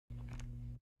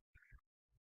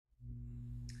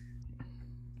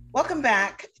Welcome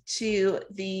back to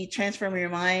the Transform Your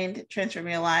Mind, Transform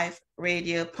Your Life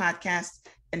radio, podcast,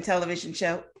 and television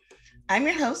show. I'm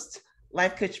your host,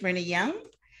 Life Coach Marina Young,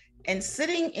 and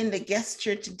sitting in the guest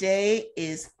chair today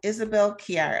is Isabel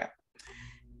Chiara.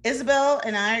 Isabel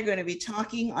and I are going to be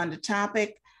talking on the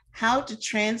topic, how to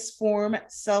transform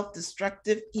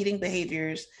self-destructive eating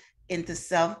behaviors into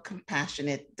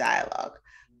self-compassionate dialogue.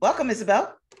 Welcome,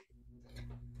 Isabel.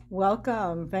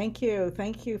 Welcome. Thank you.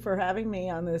 Thank you for having me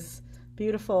on this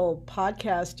beautiful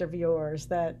podcast of yours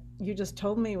that you just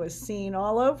told me was seen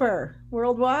all over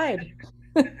worldwide.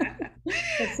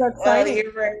 It's so Well, exciting.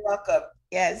 you're very welcome.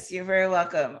 Yes, you're very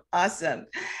welcome. Awesome.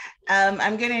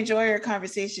 I'm going to enjoy our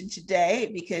conversation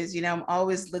today because, I'm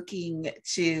always looking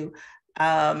to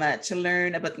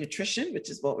learn about nutrition, which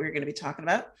is what we're going to be talking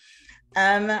about.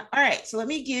 All right, so let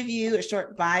me give you a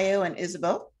short bio on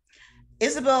Isabel.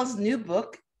 Isabel's new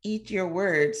book, Eat Your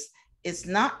Words, is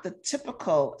not the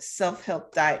typical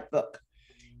self-help diet book.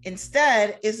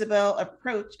 Instead, Isabel's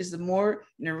approach is a more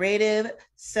narrative,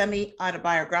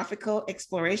 semi-autobiographical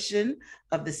exploration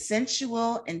of the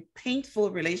sensual and painful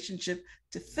relationship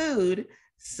to food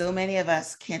so many of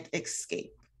us can't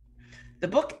escape. The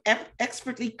book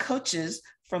expertly coaches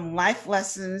from life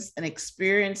lessons and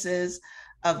experiences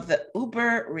of the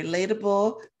uber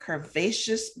relatable,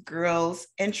 curvaceous girl's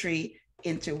entry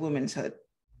into womanhood.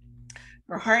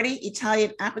 Her hearty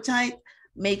Italian appetite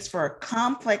makes for a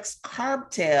complex carb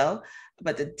tale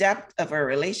about the depth of her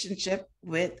relationship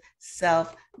with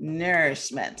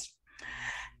self-nourishment.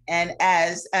 And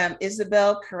as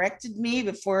Isabel corrected me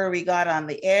before we got on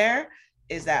the air,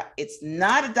 is that it's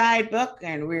not a diet book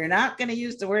and we're not going to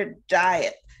use the word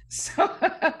diet. So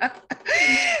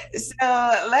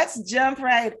let's jump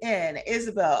right in.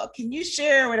 Isabel, can you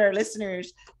share with our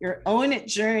listeners your own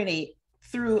journey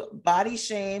through body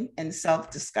shame and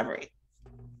self-discovery?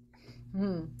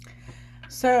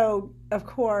 So, of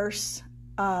course,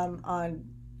 on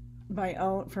my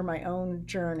own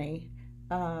journey,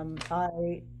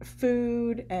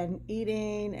 food and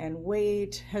eating and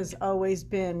weight has always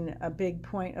been a big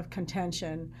point of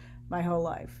contention my whole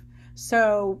life.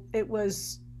 So it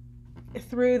was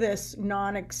through this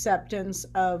non-acceptance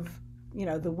of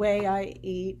the way I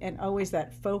eat, and always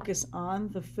that focus on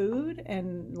the food,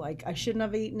 and like I shouldn't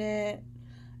have eaten it,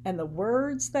 and the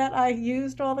words that I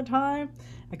used all the time.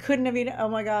 I couldn't have eaten. Oh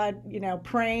my God,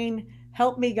 praying,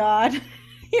 help me, God.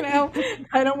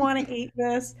 I don't want to eat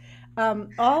this.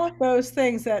 All of those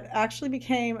things that actually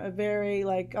became a very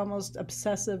like almost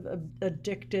obsessive,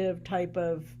 addictive type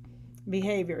of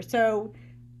behavior. So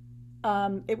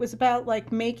it was about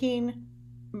like making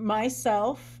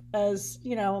myself, as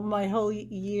my whole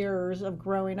years of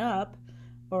growing up,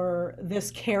 or this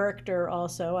character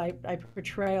also. I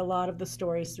portray a lot of the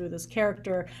stories through this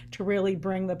character to really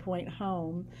bring the point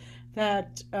home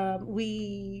that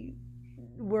we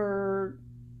were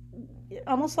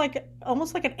almost like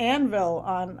an anvil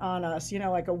on us,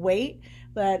 like a weight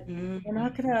that I'm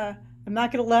not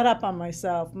gonna let up on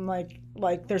myself. I'm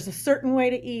like there's a certain way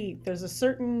to eat, there's a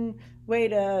certain way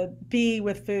to be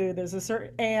with food, there's a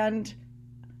certain, and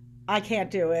I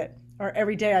can't do it. Or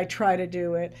every day I try to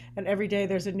do it, and every day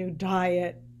there's a new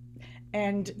diet,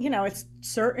 and it's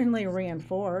certainly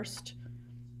reinforced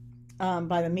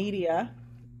by the media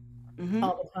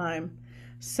all the time.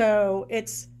 So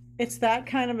it's that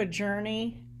kind of a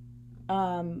journey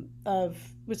of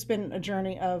it's been a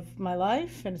journey of my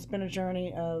life, and it's been a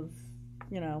journey of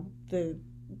the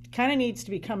kind of needs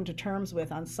to be come to terms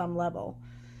with on some level.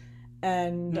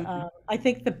 And I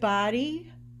think the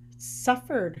body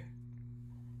suffered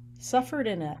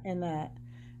in that.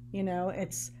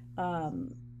 It's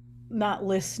not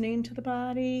listening to the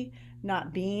body,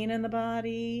 not being in the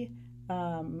body,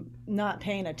 not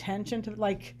paying attention to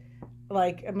like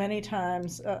many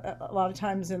times, a lot of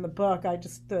times in the book,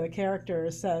 the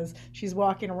character says she's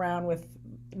walking around with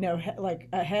like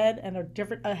a head and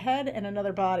a head and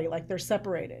another body, like they're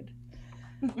separated.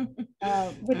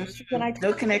 Which when I No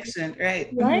talk, connection, right?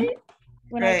 right?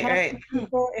 When I Right, talk to right.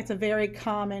 people, it's a very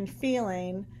common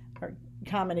feeling or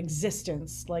common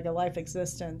existence, like a life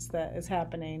existence that is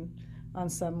happening on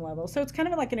some level. So it's kind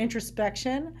of like an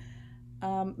introspection,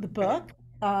 the book,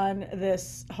 on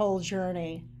this whole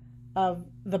journey of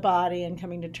the body and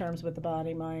coming to terms with the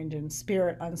body, mind, and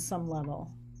spirit on some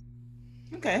level.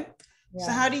 Okay. So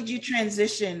Yeah. how did you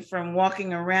transition from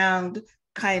walking around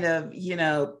kind of,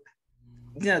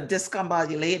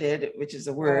 discombobulated, which is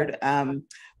a Right. word,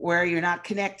 where you're not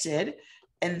connected,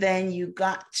 and then you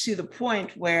got to the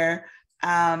point where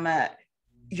um,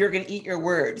 you're going to eat your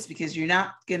words because you're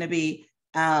not going to be,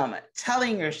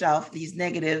 telling yourself these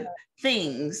negative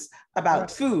things Right.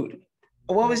 about food.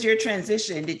 what was your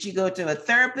transition? Did you go to a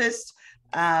therapist?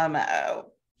 Um, uh,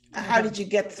 how Okay. did you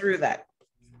get through that?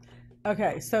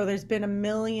 Okay, so there's been a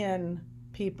million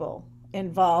people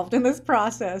involved in this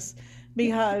process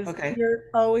because Okay. you're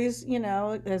always,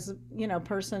 as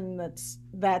person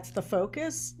that's the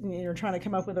focus, and you're trying to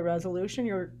come up with a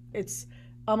resolution. It's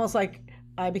almost like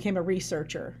I became a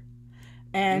researcher,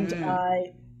 and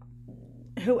Mm,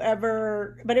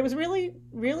 but it was really,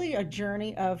 really a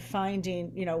journey of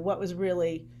finding, what was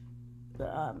really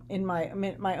in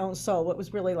my own soul, what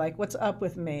was really like, what's up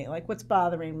with me, like what's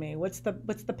bothering me, what's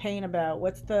the pain about,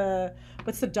 what's the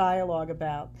dialogue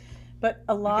about. But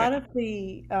a okay. lot of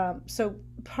the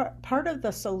part of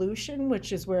the solution,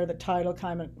 which is where the title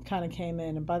kind of came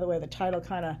in. And by the way, the title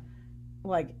kind of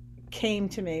like came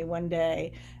to me one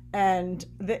day, and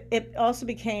it also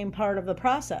became part of the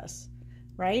process,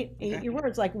 right? Okay. Your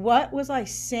words, like, what was I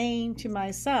saying to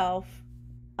myself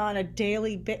on a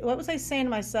daily what was I saying to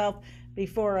myself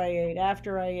before I ate,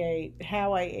 after I ate,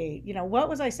 how I ate, what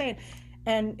was I saying?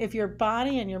 And if your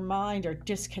body and your mind are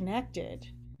disconnected,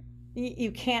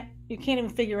 you can't even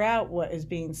figure out what is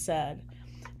being said.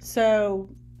 So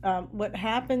what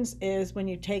happens is when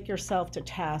you take yourself to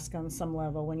task on some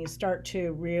level, when you start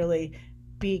to really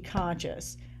be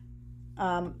conscious,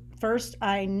 first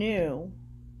I knew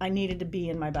I needed to be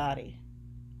in my body.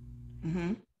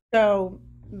 Mm-hmm. So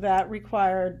that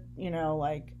required,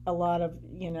 like a lot of,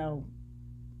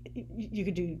 you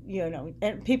could do,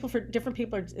 and people, for different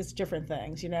people, it's different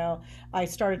things. I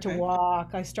started to Okay.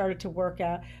 walk, I started to work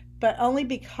out, but only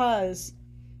because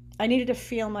I needed to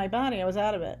feel my body. I was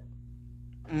out of it.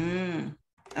 Mm,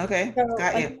 okay. So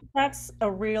Got I you. think that's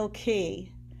a real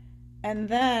key. And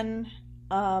then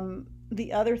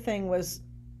the other thing was,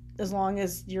 as long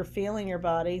as you're feeling your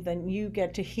body, then you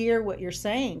get to hear what you're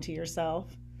saying to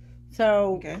yourself.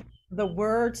 So Okay. the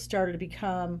words started to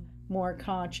become more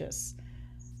conscious.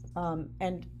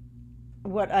 And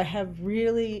what I have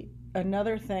really,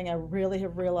 another thing I really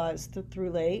have realized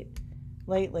through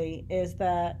lately is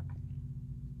that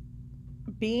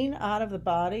being out of the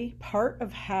body, part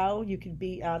of how you can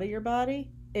be out of your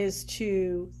body is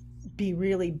to be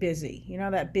really busy. You know,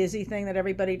 that busy thing that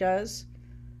everybody does,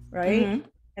 right? Mm-hmm.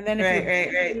 And then Right,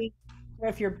 right, right.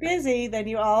 if you're busy, then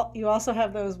you also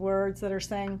have those words that are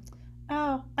saying,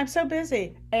 "Oh, I'm so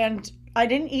busy, and I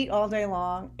didn't eat all day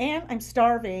long, and I'm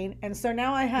starving, and so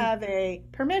now I have a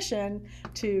permission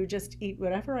to just eat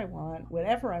whatever I want,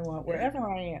 whatever I want, Yeah, wherever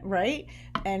I am," right?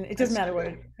 And that's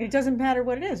true. it doesn't matter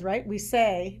what it is, right? We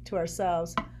say to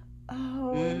ourselves,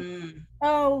 "Oh, Mm.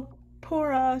 oh,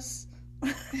 poor us,"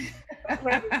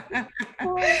 right?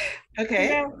 Poor,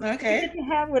 Okay. you Okay. get to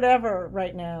have whatever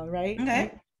right now, right?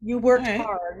 Okay. You All worked right.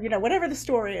 hard, whatever the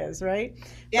story is, right?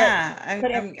 But Yeah, I'm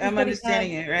everybody has,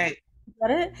 understanding it. Right.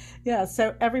 got it? Yeah,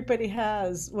 so everybody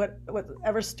has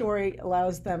whatever story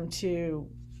allows them to,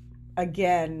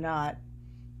 again, not,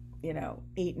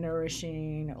 eat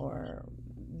nourishing, or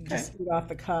Okay. just eat off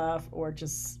the cuff, or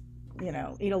just, eat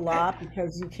a Okay. lot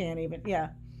because you can't even, yeah.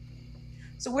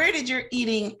 So where did your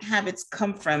eating habits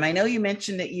come from? I know you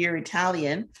mentioned that you're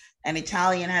Italian, and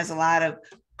Italian has a lot of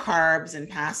carbs and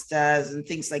pastas and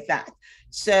things like that.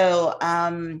 So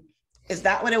is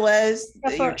that what it was?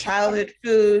 Except Your for, childhood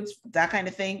foods, that kind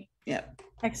of thing? Yeah.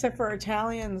 except for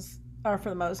Italians are, for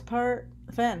the most part,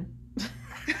 thin.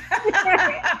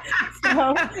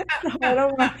 So I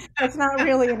don't want, that's not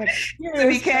really an So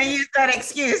we excuse. can't use that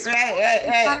excuse, right?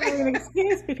 It's not Right, really an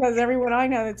excuse because everyone I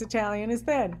know that's Italian is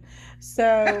thin.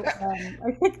 So right.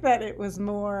 I think that it was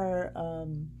more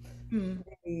Hmm.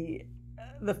 the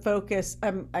the focus.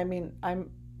 I mean,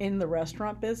 I'm in the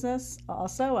restaurant business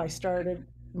also. I started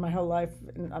my whole life.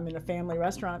 I'm in a family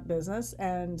restaurant business,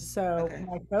 and so Okay.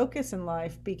 my focus in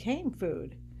life became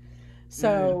food.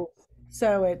 Mm,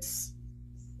 So it's,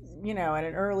 at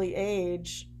an early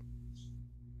age,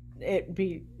 it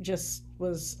be just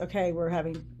was okay. We're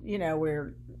having,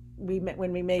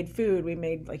 when we made food, we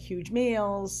made like huge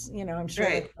meals. I'm sure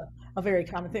right. that's a very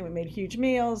common thing. We made huge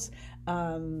meals.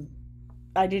 Um,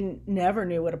 I didn't never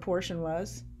knew what a portion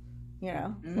was.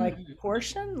 Like Mm,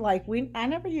 portion, like I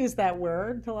never used that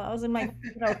word until I was in my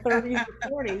 30s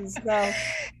or 40s. So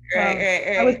right, um, right,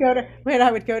 I would right. go to when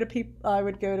I would go to people I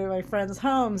would go to my friends'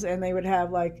 homes, and they would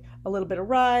have like a little bit of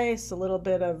rice, a little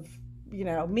bit of,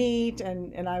 meat,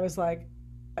 and I was like,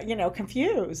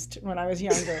 confused when I was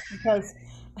younger because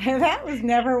that was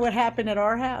never what happened at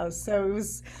our house. So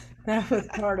that was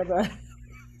part of the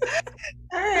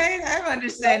All right. I'm right?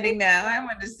 understanding now. I'm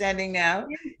understanding now.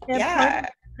 And Yeah.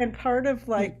 part of Mm,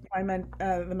 like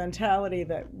the mentality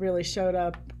that really showed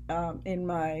up in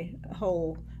my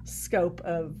whole scope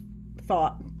of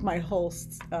my whole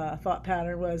thought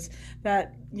pattern was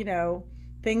that,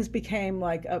 things became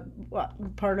like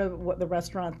part of what the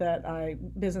restaurant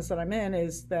business that I'm in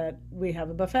is that we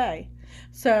have a buffet.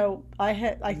 So I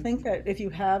think that if you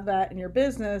have that in your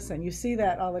business and you see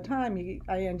that all the time,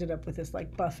 I ended up with this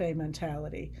like buffet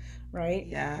mentality, right?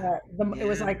 Yeah. It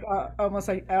was Yeah. like almost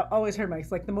like I always heard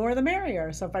it's like the more the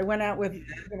merrier. So if I went out with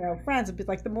Yeah. friends, it'd be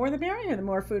like the more the merrier. The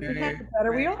more food we have, the Right.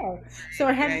 better we Right. are. So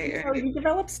I had Right. Right. you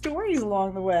develop stories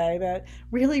along the way that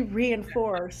really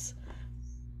reinforce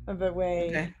the way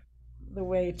Okay.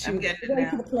 I'm to getting the it way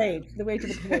to now. the plate, the way to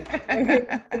the plate,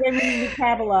 the way we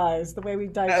metabolize, the way we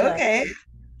digest. Okay.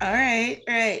 All right.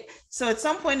 All right. So at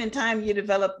some point in time, you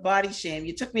developed body shame.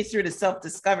 You took me through the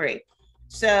self-discovery.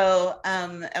 So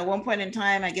at one point in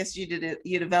time, I guess you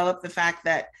developed the fact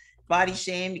that body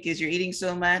shame because you're eating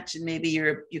so much and maybe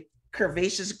you're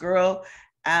curvaceous girl.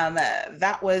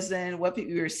 That wasn't what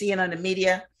people were seeing on the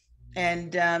media.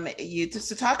 And you just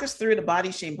to talk us through the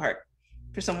body shame part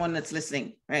for someone that's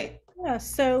listening, right? Yeah,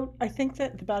 so I think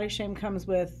that the body shame comes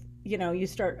with, you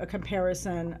start a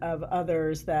comparison of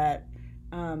others that,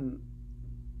 um,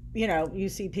 you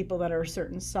see people that are a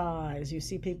certain size, you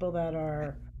see people that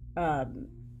are, um,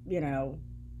 you know,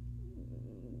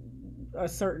 a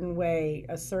certain way,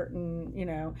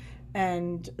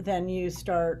 and then you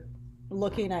start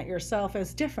looking at yourself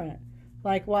as different.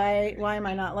 Like, why am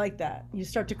I not like that?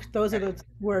 Those are Right. the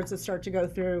words that start to go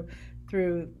through,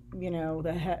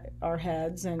 our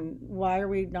heads. And why are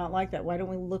we not like that? Why don't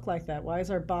we look like that? Why is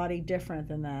our body different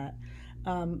than that?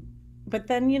 Um, but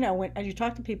then, as you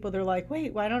talk to people, they're like,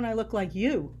 wait, why don't I look like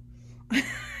you?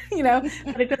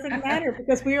 But it doesn't matter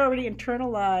because we already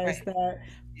internalized Right. that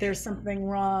Yeah. there's something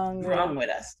wrong with Wrong with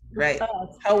us, right?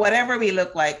 us. How whatever we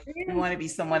look like, we And, want to be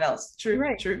someone else. True,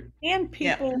 right. true. And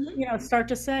Yeah. people, start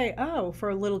to say, oh, for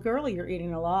a little girl, you're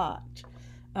eating a lot.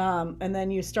 And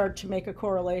then you start to make a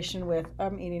correlation with,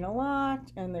 I'm eating a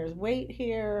lot and there's weight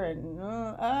here. And,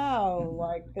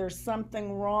 like there's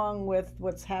something wrong with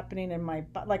what's happening in my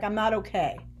body. Like I'm not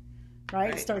okay, right?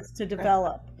 It Right. starts to Right.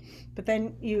 develop. But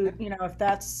then if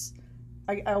that's,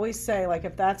 I always say, like,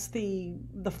 if that's the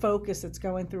focus that's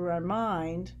going through our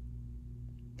mind,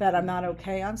 that I'm not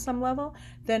okay on some level,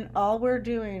 then all we're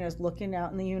doing is looking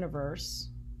out in the universe,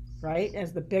 right,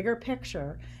 as the bigger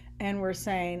picture, and we're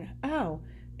saying, oh,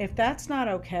 if that's not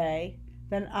okay,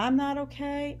 then I'm not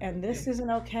okay, and Yeah. this isn't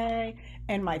okay,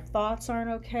 and my thoughts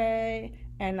aren't okay,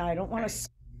 and Right. I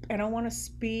don't want to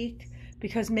speak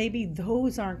because maybe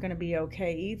those aren't going to be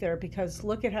okay either because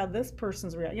look at how this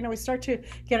person's react. We start to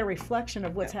get a reflection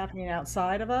of what's Yeah. happening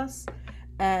outside of us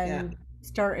Yeah. and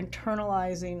start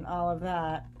internalizing all of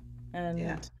that. Yeah.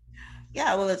 And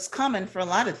Yeah. Well, it's common for a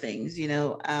lot of things, you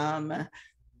know.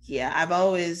 Yeah, I've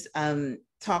always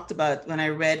talked about when I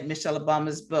read Michelle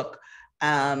Obama's book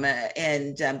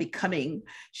and Becoming,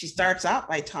 she starts out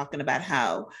by talking about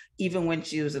how even when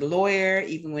she was a lawyer,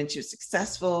 even when she was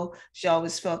successful, she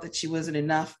always felt that she wasn't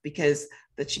enough because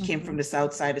that she came from mhm, the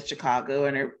south side of Chicago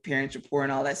and her parents were poor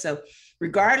and all that. So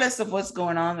regardless of what's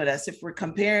going on with us, if we're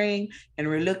comparing and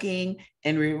we're looking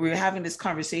and we're having this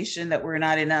conversation that we're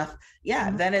not enough, yeah,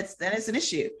 mhm, then it's an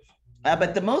issue. But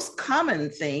right, the most common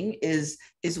thing is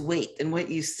weight and what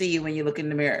you see when you look in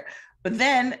the mirror. But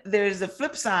then there's the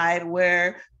flip side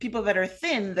where people that are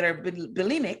thin, that are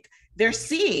bulimic, they're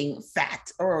seeing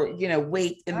fat or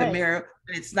weight in the right, mirror,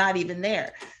 but it's not even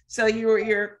there. So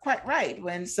you're quite right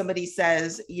when somebody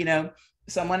says,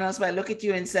 someone else might look at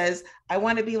you and says, "I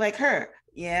want to be like her."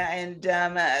 Yeah, and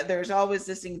there's always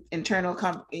this internal,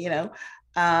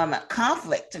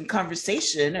 conflict and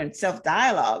conversation and self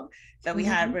dialogue that we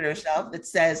had mhm, with ourselves that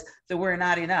says that we're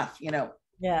not enough,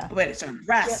 yeah, whether it's our yeah,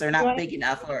 breasts are not big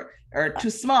enough or too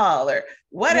small or yeah,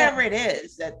 whatever it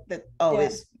is that yeah.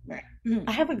 always right.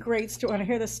 I have a great story. When I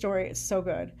hear this story, it's so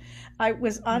good. I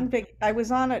was on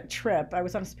a trip. I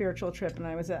was on a spiritual trip, and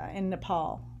I was in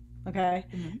Nepal. Okay,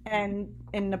 Mhm. and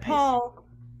in Nice. Nepal,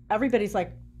 everybody's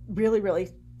like really, really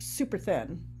super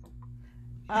thin.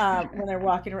 When they're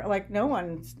walking around, like no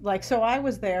one's like. So I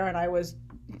was there, and I was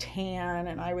tan,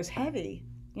 and I was heavy.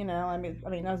 I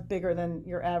mean, I was bigger than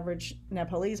your average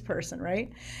Nepalese person,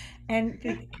 right? And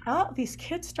these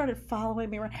kids started following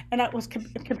me around, and I was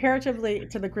comparatively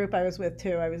to the group I was with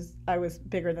too. I was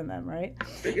bigger than them, right?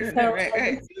 Bigger than that, So right,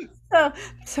 right. so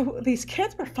so these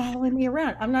kids were following me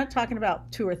around. I'm not talking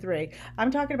about two or three.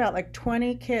 I'm talking about like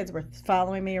 20 kids were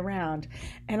following me around,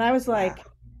 and I was Wow. like,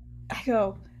 I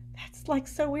go, that's like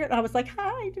so weird. I was like,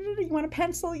 hi, you want a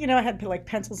pencil? I had like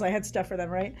pencils. I had stuff for them,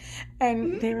 right? And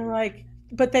Mhm. they were like.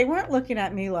 but they weren't looking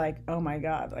at me like, oh my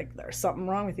God, like there's something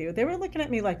wrong with you. They were looking at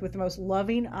me like with the most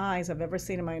loving eyes I've ever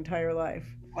seen in my entire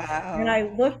life. And I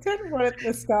Wow. looked at what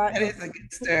this guy, That is a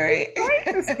good story.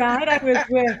 this guy I was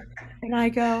with, and I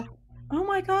go, oh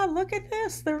my God, look at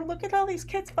this. Look at all these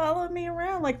kids following me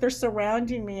around, like they're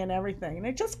surrounding me and everything. And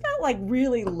it just felt like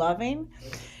really loving.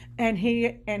 And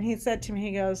he said to me,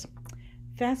 he goes,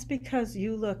 that's because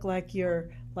you look like you're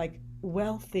like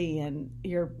wealthy and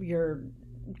you're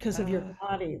because of your Uh,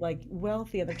 body, like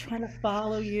wealthy, and they're trying to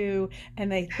follow you,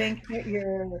 and they think that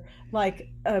you're like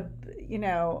a,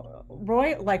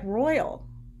 royal,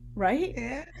 right?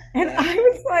 yeah, And yeah, I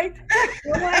was like,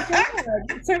 oh my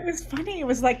God. So it was funny. It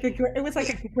was like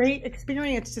a great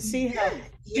experience to see how yeah,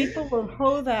 yeah. people will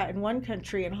hold that in one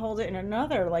country and hold it in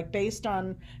another, like based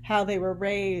on how they were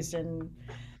raised and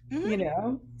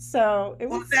Mhm. so it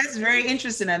Well, was. that's very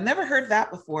interesting. I've never heard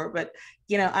that before, but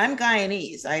I'm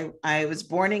Guyanese. I was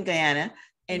born in Guyana,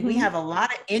 and we Mhm. have a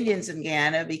lot of Indians in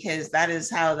Guyana because that is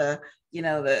how the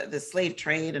slave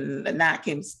trade and that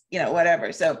came,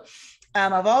 whatever. So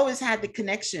I've always had the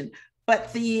connection.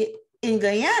 But the in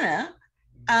Guyana,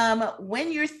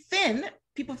 when you're thin,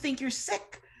 people think you're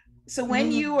sick. So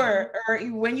when you Mm. are, or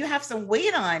when you have some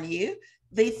weight on you,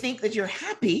 they think that you're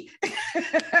happy,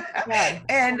 Yeah.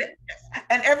 and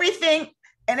and everything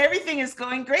and everything is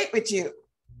going great with you.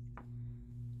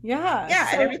 Yeah. Yeah,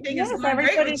 and So everything is yes, going great with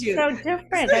everybody's you. so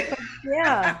different. That's like,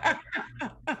 yeah.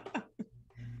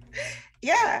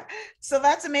 Yeah, so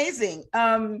that's amazing.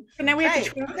 And now we have to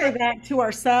Right. transfer Okay. that to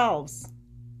ourselves.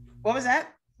 What was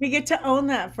that? We get to own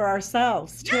that for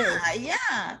ourselves too.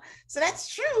 Yeah. So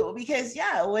that's true because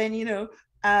yeah, when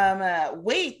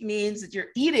weight means that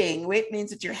you're eating, weight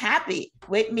means that you're happy,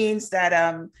 weight means that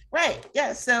right,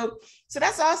 yeah. So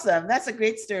that's awesome. That's a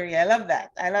great story. I love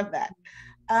that. I love that.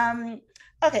 Um,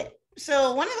 okay,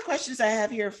 so one of the questions I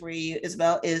have here for you,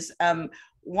 Isabel, is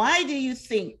why do you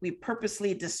think we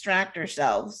purposely distract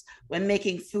ourselves when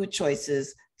making food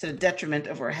choices to the detriment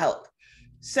of our health?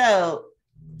 So,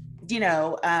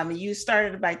 you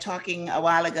started by talking a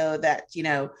while ago that,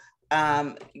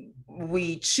 um,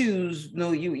 we choose,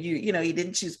 no, you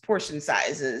didn't choose portion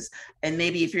sizes. And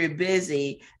maybe if you're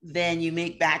busy, then you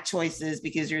make bad choices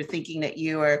because you're thinking that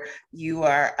you are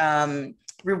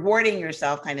rewarding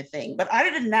yourself kind of thing. But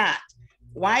other than that,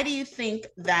 why do you think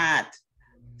that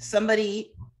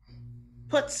somebody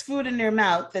puts food in their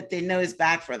mouth that they know is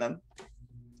bad for them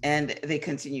and they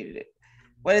continue to do?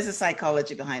 What is the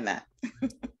psychology behind that?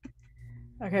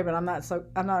 Okay, but I'm not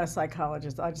a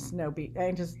psychologist. I just know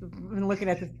I just been looking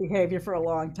at this behavior for a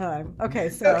long time. Okay,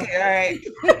 so Okay, all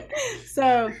right.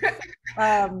 so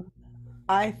um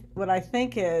I what I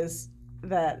think is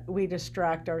that we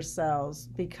distract ourselves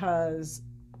because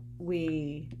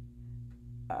we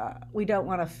we don't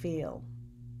want to feel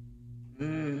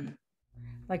Mm,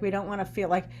 like we don't want to feel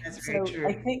like. that's very So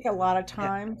I true. think a lot of Yeah.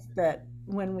 times that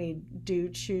when we do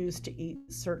choose to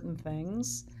eat certain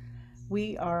things,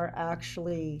 we are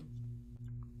actually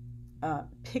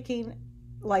picking,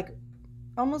 like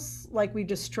almost like we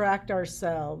distract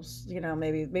ourselves,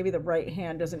 maybe the right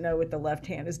hand doesn't know what the left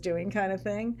hand is doing kind of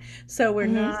thing. So we're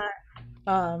Hmm. not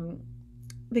um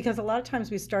because a lot of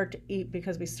times we start to eat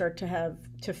because we start to have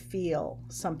to feel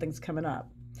something's coming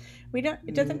up. We don't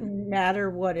It doesn't Mm. matter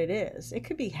what it is. It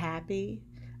could be happy,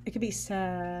 it could be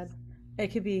sad, it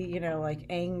could be, like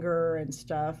anger and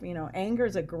stuff. Anger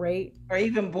is a great. Or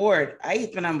even bored. I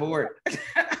eat when I'm bored.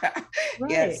 Right.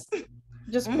 Yes.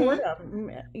 Just Hmm.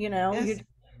 boredom, you Yes.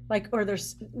 like, or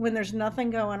there's when there's nothing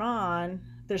going on,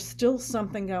 there's still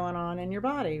something going on in your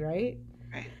body, right?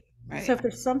 Right. So Right. if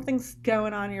there's something's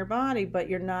going on in your body, but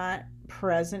you're not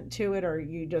present to it, or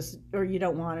you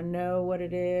don't want to know what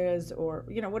it is, or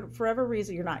for whatever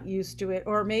reason you're not used to it,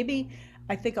 or maybe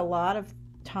I think a lot of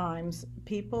times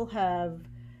people have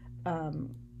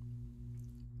um,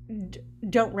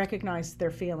 don't recognize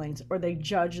their feelings, or they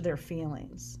judge their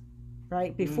feelings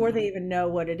right before they Mm. even know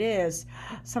what it is.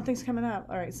 Something's coming up.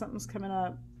 All right, something's coming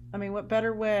up. I mean, what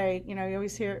better way? We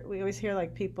always hear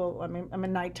like people. I mean, I'm a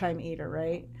nighttime eater,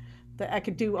 right? That I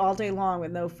could do all day long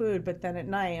with no food, but then at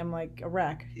night I'm like a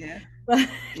wreck. Yeah. But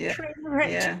Yeah. train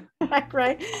wreck, Yeah.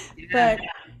 right? Yeah. But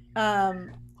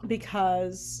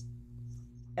because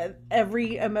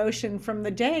every emotion from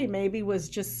the day maybe was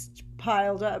just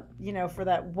piled up, for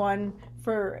that one,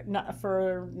 for not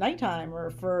for nighttime,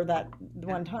 or for that Yeah.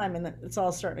 one time, and then it's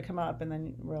all starting to come up, and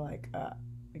then we're like,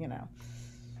 you know,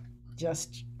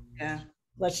 just Yeah.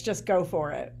 let's just go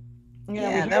for it. We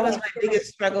Yeah. hear That was that my from.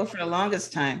 biggest struggle for the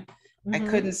longest time. I Mhm.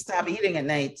 couldn't stop eating at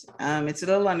night. It's a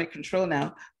little under control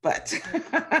now, but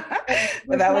But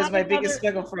but there's that was not my biggest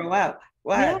another. struggle for a while.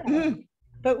 Yeah, What? Mhm.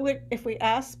 But if we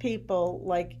ask people,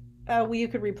 like, oh, well, you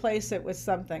could replace it with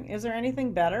something, is there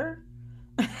anything better?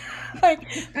 Like,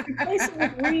 replace it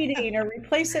with reading or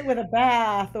replace it with a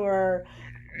bath or,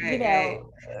 you Right, right.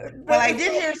 know, Well, but I it's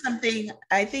did like, hear something.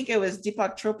 I think it was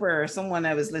Deepak Chopra or someone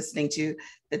I was listening to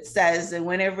that says that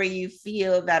whenever you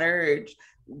feel that urge,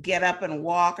 get up and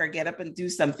walk or get up and do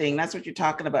something. That's what you're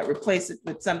talking about. Replace it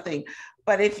with something.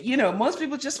 But if, most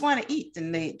people just want to eat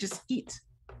and they just eat,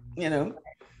 you know,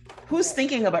 who's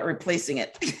thinking about replacing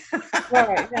it?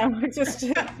 right, no, it's just,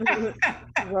 right,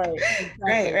 Right,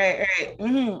 exactly. right,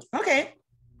 right. Okay.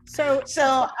 So,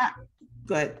 So,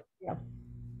 go ahead. yeah.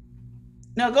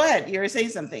 No, go ahead. You were saying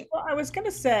something. Well, I was going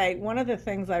to say one of the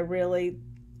things I really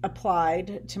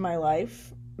applied to my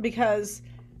life, because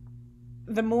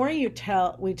the more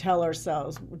we tell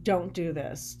ourselves, don't do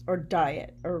this or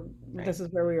diet, or Right, this is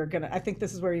where we were going to, I think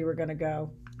this is where you were going to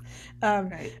go. Um,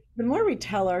 right, the more we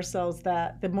tell ourselves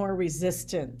that, the more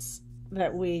resistance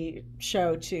that we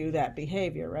show to that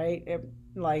behavior, right?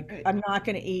 Like, right. I'm not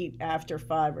going to eat after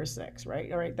 5 or 6,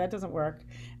 right? All right, that doesn't work,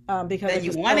 because I Then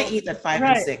you just want to told, eat at five and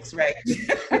right, six, right?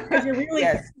 because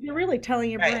Yes, you're really telling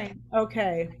your right. brain,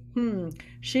 okay,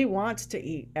 she wants to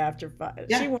eat after 5. She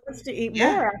Yeah, wants to eat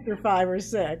yeah, more after 5 or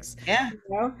 6, yeah. you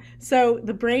know? So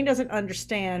the brain doesn't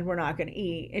understand we're not going to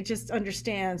eat. It just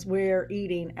understands we're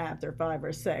eating after 5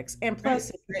 or 6. And Right,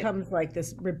 plus it right. becomes like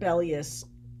this rebellious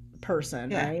person,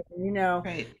 Yeah, right?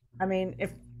 right. I mean,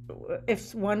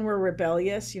 if one were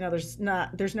rebellious, there's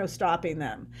no stopping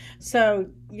them. So,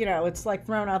 it's like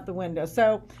thrown out the window.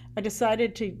 So I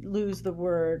decided to lose the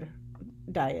word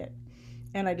diet,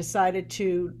 and I decided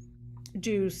to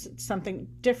do something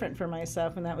different for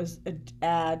myself, and that was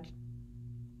add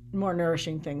more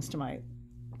nourishing things to my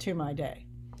day.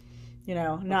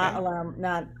 Not Okay. allow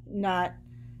not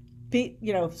be,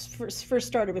 first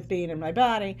started with being in my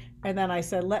body, and then I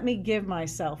said, let me give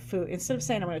myself food. Instead of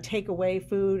saying I'm going to take away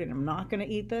food and I'm not going to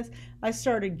eat this, I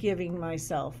started giving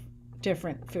myself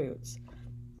different foods,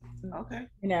 Okay.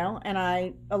 and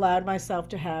I allowed myself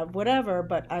to have whatever,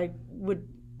 but I would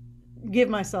give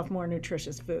myself more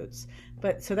nutritious foods.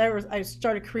 But so that was, I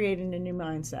started creating a new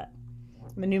mindset.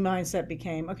 The new mindset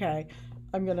became, okay,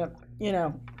 I'm going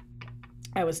to,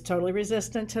 I was totally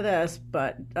resistant to this,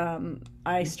 but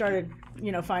I started,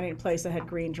 finding a place that had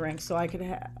green drinks so I could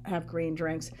have green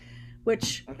drinks,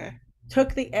 which Okay.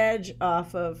 took the edge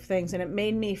off of things, and it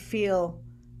made me feel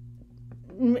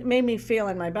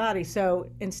in my body. So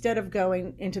instead of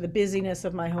going into the busyness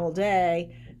of my whole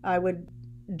day, I would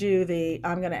I'm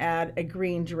going to add a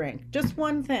green drink, just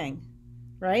one thing,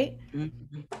 right?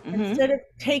 Mm-hmm. Instead Mm-hmm. of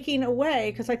taking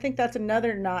away, because I think that's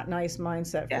another not nice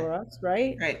mindset Yeah. for us,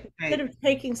 right? Right. Instead Right. of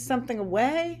taking something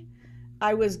away,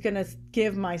 I was going to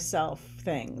give myself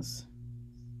things,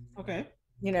 Okay.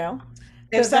 you know?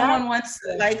 If So that, someone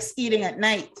likes eating at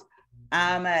night,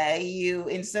 you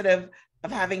instead of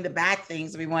having the bad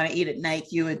things we want to eat at night,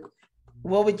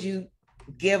 what would you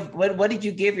give? What did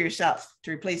you give yourself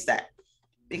to replace that?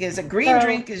 Because a green so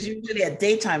drink is usually a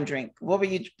daytime drink. What do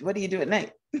you do at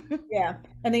night? yeah.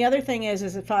 And the other thing is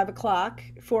at 5 o'clock,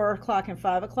 4 o'clock and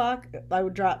 5 o'clock, I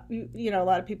would drop, a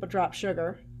lot of people drop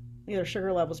sugar, their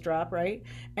sugar levels drop, right?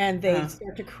 And they Uh-huh.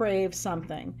 start to crave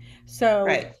something. So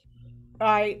Right.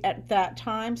 I, at that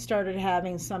time, started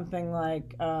having something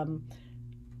like,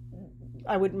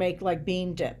 I would make like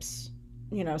bean dips,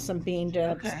 some bean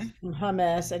dips, Okay. and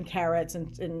hummus and carrots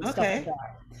and stuff like Okay.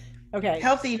 that. Okay.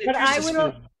 Healthy, But I nutritious would,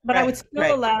 food. but I would Right. still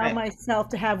Right. allow Right. myself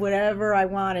to have whatever I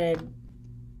wanted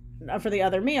for the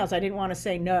other meals. I didn't want to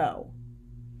say no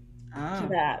to Oh.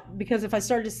 that, because if I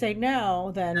started to say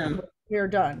no, then Um, we're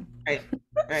done. right.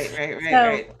 Right. Right. Right. So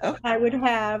Right. Okay. I would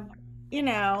have, you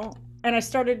know, and I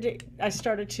started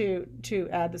to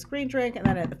add this green drink, and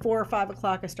then at the 4 or 5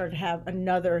 o'clock, I started to have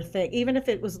another thing, even if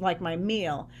it was like my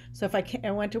meal. So if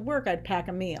I went to work, I'd pack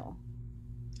a meal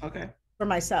Okay. for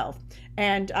myself,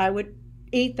 and I would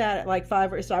eat that at like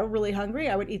 5, or so I was really hungry,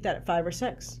 I would eat that at 5 or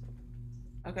 6,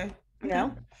 Okay. you Okay.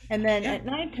 know, and then Yeah. at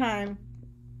nighttime,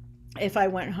 if I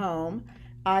went home,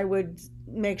 I would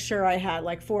make sure I had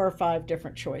like 4 or 5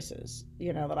 different choices,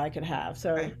 that I could have.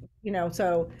 So, Okay.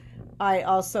 so I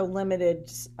also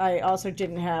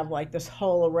didn't have like this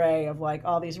whole array of like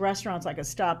all these restaurants I could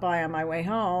stop by on my way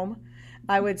home.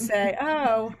 I would say,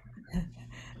 oh,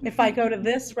 if I go to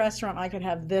this restaurant, I could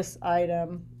have this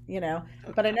item,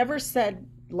 but I Okay. never said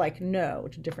like no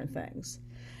to different things.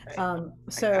 Right. I got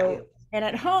So, you. and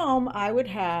at home, I would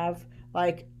have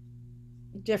like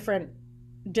different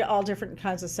all different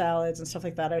kinds of salads and stuff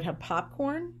like that. I would have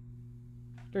popcorn.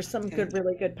 There's some Okay.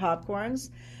 really good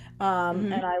popcorns,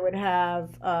 and Mm-hmm. I would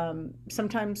have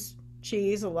sometimes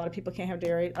cheese. A lot of people can't have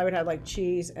dairy. I would have like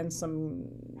cheese and some,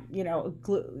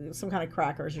 some kind of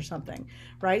crackers or something,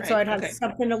 right? So Right. I'd have Okay.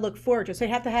 something to look forward to. So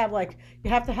you have to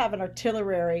have an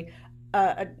artillery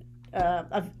uh,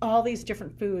 of all these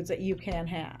different foods that you can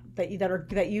have, that you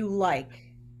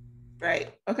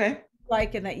Right. Okay.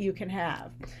 and that you can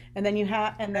have, and then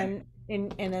Okay.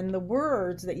 and then the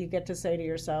words that you get to say to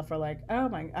yourself are like, oh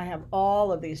my, I have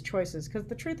all of these choices. Because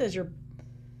the truth is,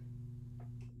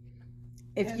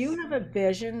 if you Yes. have a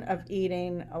vision of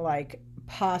eating like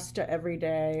pasta every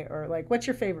day, or like, what's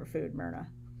your favorite food, Myrna?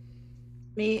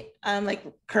 Me, like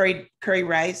curry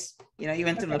rice. You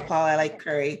went to Okay. Nepal. I like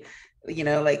curry.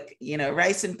 Like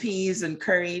rice and peas and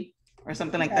curry or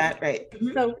something like Okay. that. Right.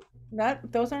 So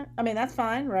those aren't, I mean, that's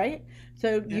fine, right?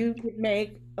 So Yeah. you could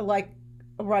make like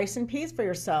rice and peas for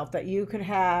yourself, that you could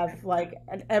have like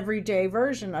an everyday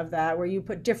version of that where you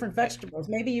put different Right. vegetables.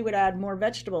 Maybe you would add more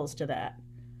vegetables to that,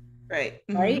 Right.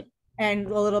 right? And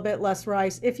a little bit less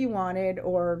rice if you wanted,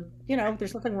 or,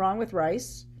 there's nothing wrong with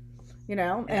rice,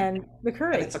 Yeah. and the But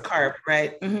curry. it's a carb,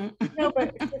 right? No,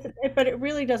 but it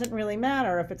really doesn't really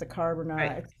matter if it's a carb or Right.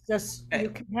 not. It's just, you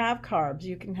Right. can have carbs,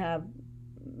 you can have,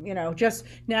 just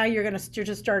now you're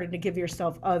just starting to give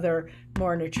yourself other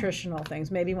more nutritional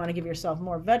things. Maybe you want to give yourself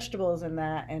more vegetables in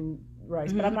that, and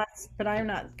rice. But hmm I am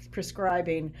not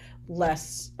prescribing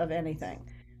less of anything.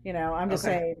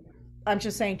 Okay. I'm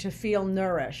just saying to feel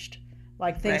nourished,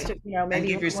 like things Right. to, And maybe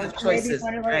you give want more, yourself maybe you choices.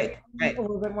 want to like Right. eat Right. a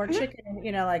little bit more Mhm.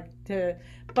 chicken, like to,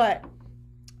 but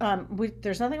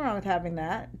there's nothing wrong with having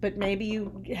that, but maybe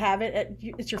you have it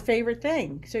it's your favorite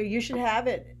thing, so you should have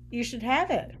it. You should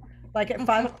have it like at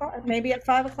 5 o'clock, maybe at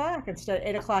 5 o'clock instead of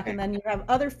 8 o'clock, and Right. then you have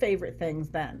other favorite things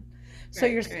then. So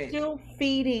Right. you're Right. still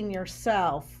feeding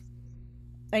yourself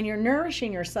and you're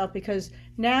nourishing yourself, because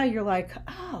now you're like,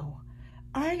 oh,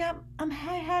 I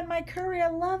had my curry. I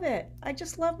love it. I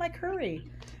just love my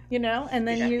curry, and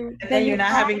then Yeah. And then you're you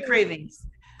not add having it. cravings.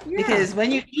 Yeah, Because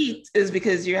when you eat is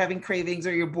because you're having cravings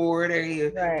or you're bored or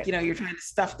right. you're trying to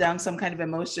stuff down some kind of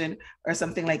emotion or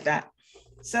something like that.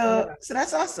 Yeah. So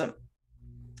that's awesome.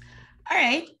 All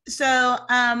right. So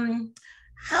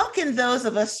how can those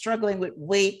of us struggling with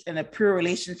weight and a poor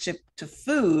relationship to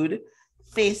food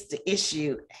face the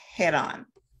issue head on?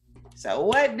 So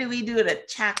what do we do to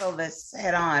tackle this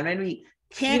head on when we You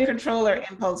can't didn't. control our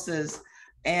impulses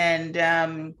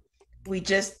and we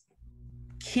just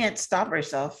can't stop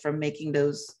ourselves from making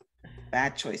those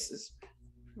bad choices?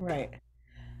 Right.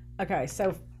 Okay,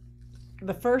 so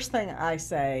the first thing I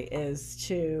say is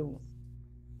to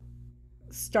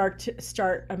start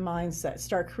a mindset,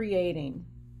 start creating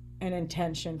an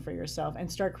intention for yourself, and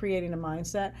start creating a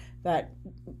mindset that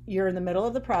you're in the middle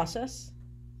of the process,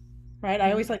 right? I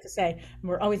Mhm. always like to say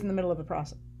we're always in the middle of the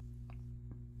process,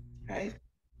 Right.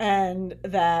 and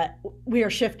that we are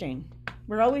shifting.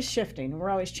 We're always shifting, we're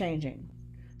always changing.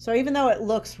 So even though it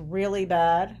looks really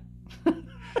bad,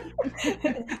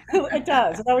 it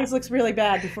does. It always looks really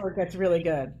bad before it gets really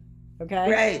good. Okay?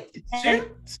 Right. It's And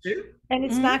true. It's true.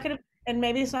 it's Mm-hmm. not gonna, and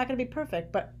maybe it's not gonna be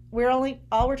perfect, but we're only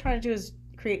all we're trying to do is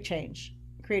create a change,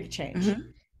 Mm-hmm.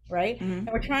 right? Mm-hmm. And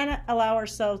we're trying to allow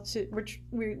ourselves to,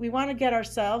 we want to get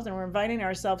ourselves, and we're inviting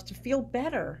ourselves to feel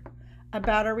better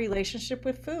about our relationship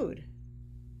with food.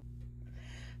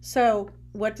 So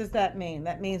what does that mean?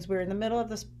 That means we're in the middle of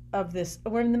this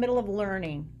we're in the middle of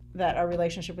learning that our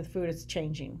relationship with food is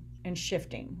changing and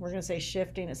shifting. We're going to say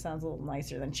shifting. It sounds a little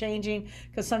nicer than changing,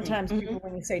 because sometimes Mm-hmm. people,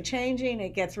 when you say changing, it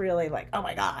gets really like, oh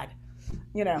my God,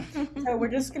 you know. So we're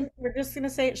just gonna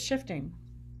say it's shifting,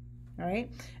 all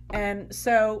right? And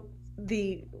so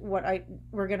the what I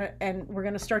we're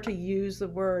gonna start to use the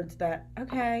words that,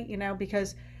 okay,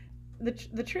 because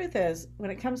the truth is, when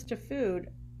it comes to food,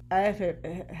 I have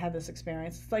had this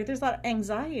experience. It's like there's a lot of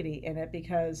anxiety in it,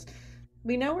 because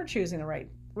we know we're choosing the right.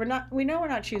 We know we're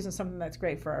not choosing something that's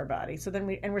great for our body. So then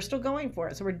we're still going for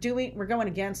it. So we're going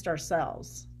against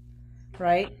ourselves,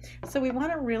 right? So we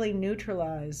want to really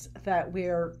neutralize that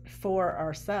we're for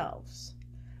ourselves.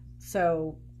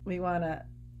 So we want to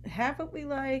have what we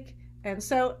like. And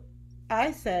so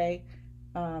I say,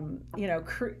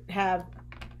 have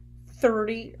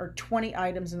 30 or 20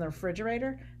 items in the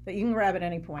refrigerator that you can grab at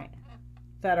any point,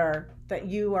 that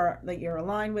you're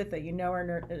aligned with,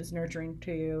 that is nurturing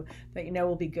to you, that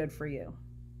will be good for you.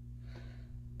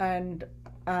 And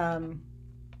um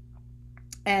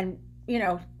and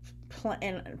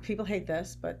and people hate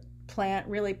this, but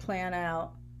plan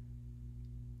out.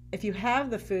 If you have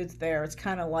the foods there, it's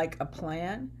kind of like a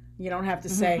plan. You don't have to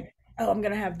Mm-hmm. say, oh, I'm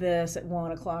going to have this at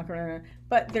 1 o'clock,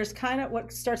 but there's kind of,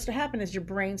 what starts to happen is your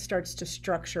brain starts to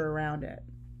structure around it,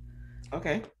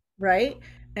 Okay. right?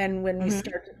 And when Hmm.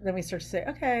 we start to say,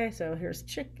 okay, so here's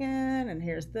chicken and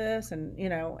here's this and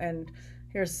and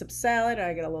here's some salad.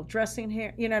 I get a little dressing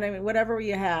here. You know what I mean? Whatever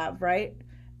you have, right?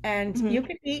 And you Hmm.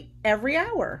 can eat every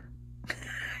hour,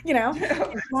 you know,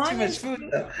 as That's too long much as food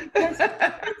though. because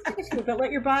it's tasty, but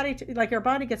let your body like our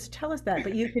body gets to tell us that.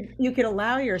 But you could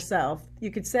allow yourself.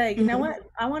 You could say, you know Mhm. what?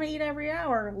 I want to eat every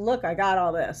hour. Look, I got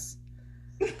all this.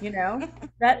 You know,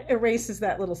 that erases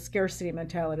that little scarcity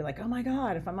mentality. Like, oh my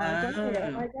God, if I'm on a diet,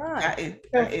 oh Ah, my God. got you,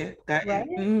 got So, you, got right?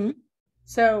 you. Hmm.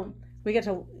 So we get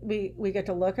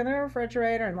to look in the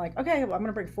refrigerator and like, okay, well, I'm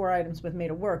gonna bring 4 items with me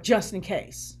to work just in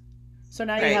case. So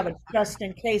now you have Right. a just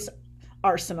in case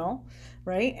arsenal,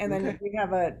 right? And then Okay. you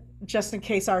have a just in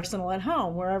case arsenal at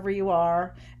home, wherever you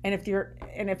are. And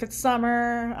if it's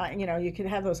summer, you could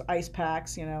have those ice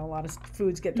packs. You know, a lot of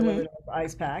foods get Hmm. delivered with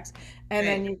ice packs, and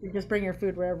then Right. you can just bring your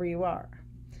food wherever you are.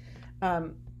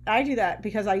 Um, I do that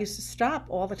because I used to stop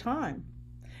all the time.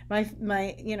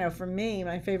 For me,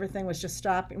 my favorite thing was just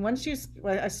stopping.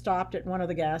 I stopped at one of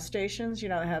the gas stations,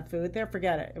 that have food there,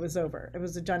 forget it. It was over. It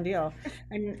was a done deal.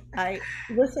 And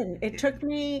listen, it took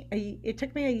me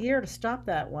a year to stop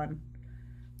that one,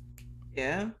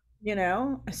 Yeah.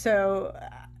 so,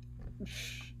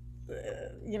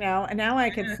 and now I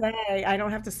could say I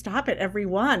don't have to stop at every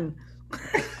one.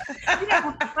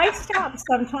 I stop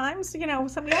sometimes,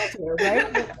 some y'all do,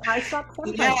 right? But I stop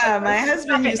sometimes, but Yeah, I my don't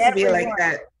stop husband at used to be every like one.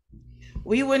 that.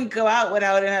 We wouldn't go out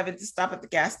without him having to stop at the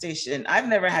gas station. I've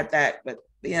never had that, but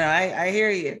I hear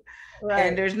you. And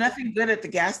Right, there's nothing good at the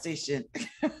gas station.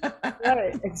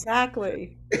 right,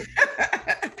 exactly.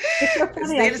 It's so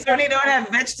funny. They certainly don't have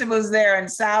vegetables there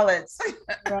and salads.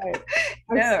 Right.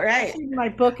 No, right. Actually, my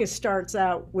book starts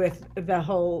out with the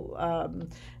whole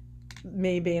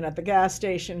me being at the gas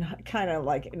station, kind of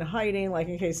like in hiding, like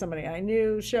in case somebody I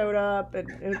knew showed up,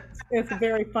 and it's a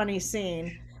very funny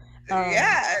scene. Um,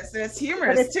 Yeah, it's but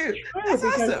humorous it's too. true That's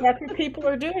because awesome. that's what people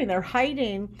are doing. They're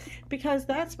hiding because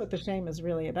that's what the shame is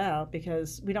really about.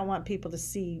 Because we don't want people to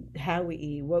see how we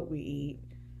eat, what we eat.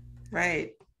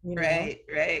 Right, You know. right,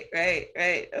 right, right,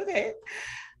 right. Okay.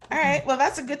 All right. Well,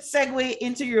 that's a good segue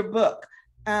into your book.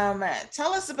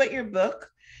 Tell us about your book,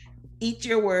 Eat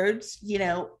Your Words,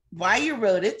 why you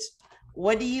wrote it.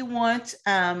 What do you want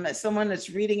someone that's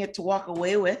reading it to walk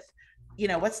away with?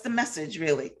 What's the message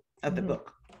really of the Mhm.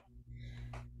 book?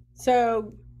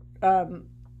 So, um,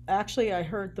 actually, I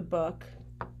heard the book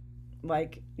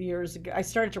like years ago. I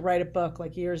started to write a book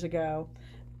like years ago,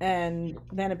 and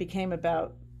then it became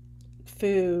about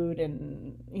food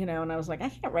and I was like, I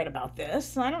can't write about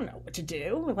this. I don't know what to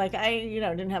do. Like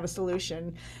didn't have a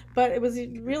solution, but it was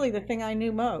really the thing I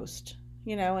knew most.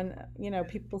 And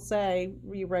people say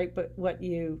you write but what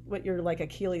your like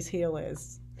Achilles heel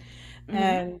is. Hmm.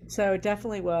 And so it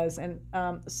definitely was. And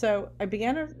so I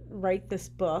began to write this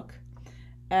book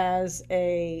as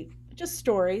a just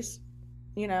stories,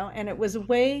 and it was a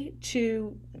way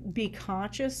to be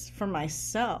conscious for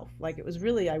myself. Like it was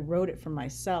really, I wrote it for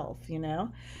myself, Kind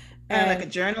of like and a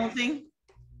journal thing.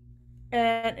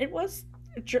 it was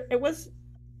it was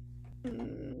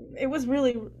it was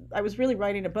really, I was really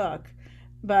writing a book,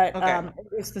 but Okay.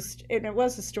 it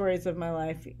was the stories of my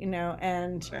life,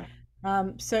 and Okay.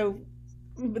 so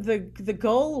the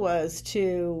goal was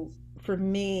to for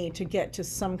me to get to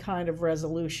some kind of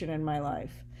resolution in my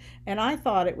life. And I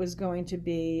thought it was going to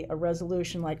be a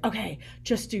resolution like, okay,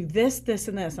 just do this, this,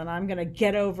 and this, and I'm going to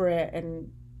get over it.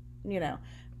 And, you know,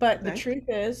 but the Okay. truth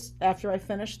is, after I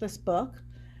finished this book,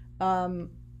 um,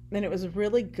 and it was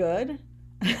really good,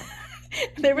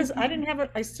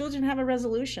 I still didn't have a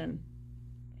resolution.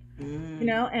 Mm.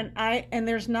 And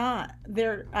there's not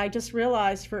there. I just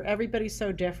realized for everybody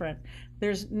so different.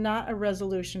 There's not a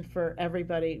resolution for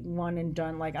everybody, one and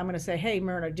done. Like I'm going to say, hey,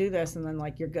 Myrna, do this, and then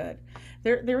like you're good.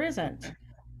 There isn't,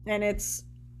 and it's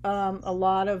a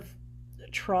lot of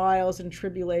trials and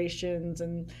tribulations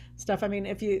and stuff. I mean,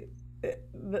 if you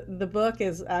the book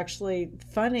is actually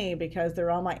funny because they're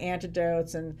all my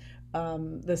antidotes and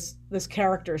this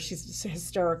character, she's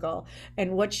hysterical,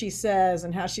 and what she says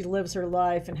and how she lives her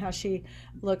life and how she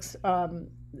looks,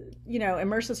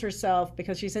 immerses herself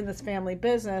because she's in this family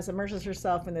business, immerses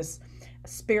herself in this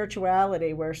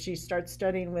spirituality where she starts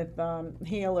studying with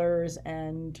healers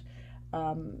and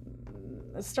um,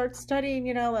 starts studying,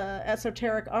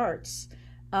 esoteric arts,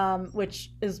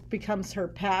 which becomes her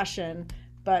passion.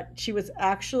 But she was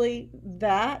actually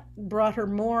that brought her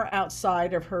more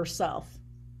outside of herself,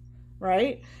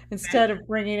 right? Instead Okay. of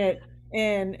bringing it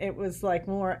in, it was like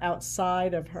more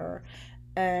outside of her.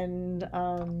 And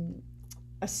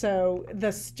so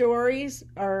the stories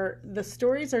are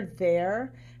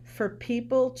there for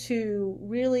people to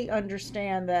really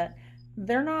understand that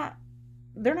they're not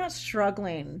they're not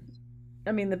struggling.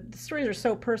 I mean, the stories are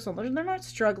so personal. They're not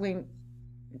struggling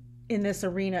in this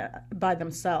arena by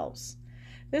themselves.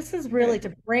 This is really Right.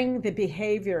 to bring the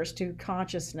behaviors to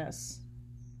consciousness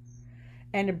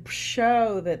and to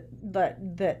show that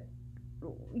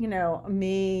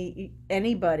me,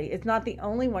 anybody, it's not the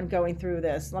only one going through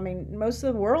this. I mean, most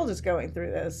of the world is going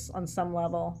through this on some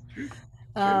level. True.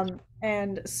 True.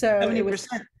 And so it was,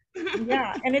 70%.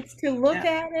 yeah, and it's to look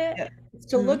Yeah. at it, Yeah. it's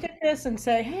to Hmm. look at this and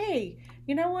say, hey,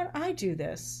 you know what? I do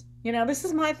this. This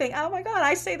is my thing. Oh my God,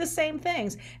 I say the same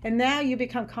things. And now you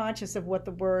become conscious of what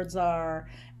the words are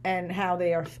and how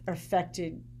they are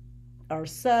affected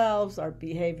ourselves, our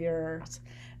behaviors,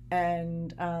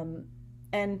 and um,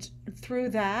 and through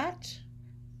that,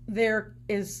 there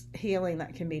is healing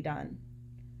that can be done.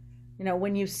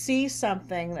 When you see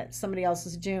something that somebody else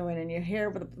is doing and you hear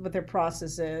what their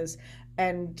process is,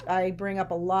 and I bring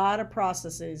up a lot of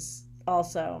processes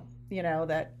also,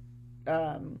 that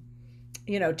um,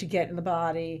 to get in the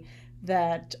body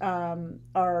that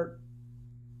are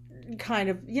kind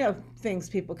of things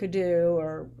people could do,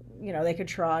 or they could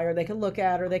try, or they could look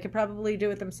at, or they could probably do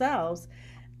it themselves,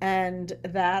 and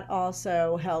that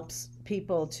also helps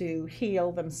people to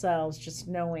heal themselves, just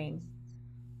knowing,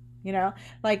 you know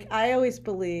like I always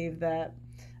believe that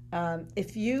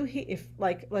if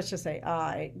like, let's just say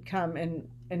I come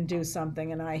and do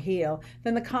something and I heal,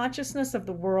 then the consciousness of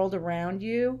the world around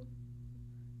you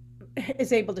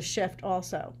is able to shift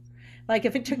also. Like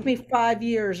if it took me 5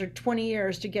 years or 20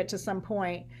 years to get to some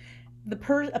point, a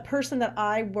person that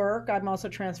I work, I'm also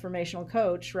a transformational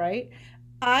coach, right?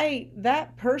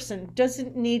 That person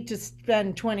doesn't need to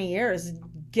spend 20 years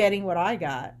getting what I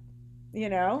got, you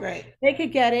know? Right. They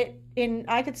could get it in,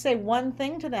 I could say one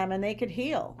thing to them and they could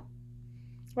heal.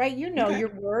 Right? Okay.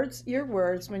 Your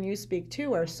words when you speak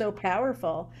too are so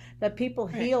powerful that people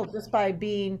Right. heal just by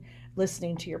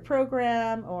listening to your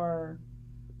program or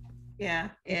Yeah.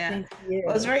 Yeah. listening to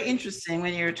Well, it's you. very interesting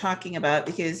when you're talking about,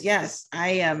 because yes, I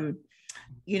am,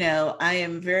 I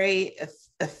am very,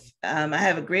 I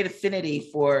have a great affinity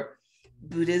for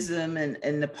Buddhism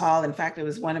and Nepal. In fact, it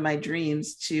was one of my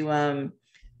dreams to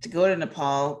go to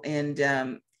Nepal and,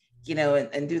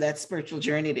 and do that spiritual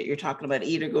journey that you're talking about,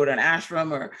 either go to an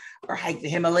ashram or hike the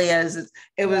Himalayas. It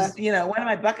Yeah. was, one of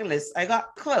my bucket lists. I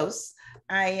got close.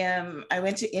 I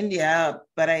went to India,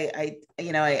 but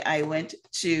I went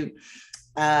to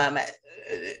um,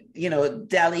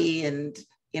 Delhi and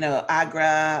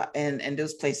Agra and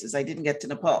those places. I didn't get to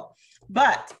Nepal.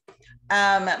 But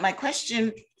my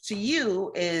question to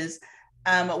you is,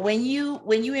 when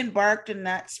you embarked on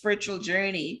that spiritual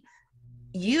journey,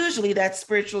 usually that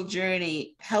spiritual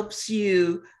journey helps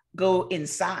you go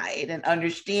inside and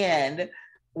understand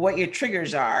what your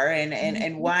triggers are and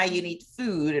Mhm. why you need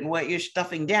food and what you're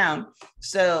stuffing down.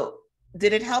 So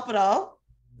did it help at all,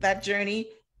 that journey,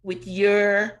 with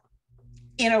your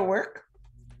inner work?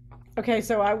 Okay,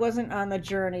 so I wasn't on the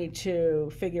journey to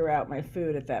figure out my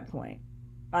food at that point.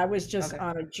 I was just Okay.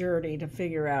 on a journey to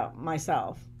figure out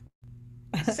myself.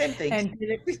 Same thing. And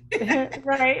did it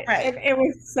right. Right. It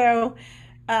was so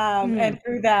Mm. and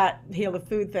through that heal the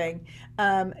food thing.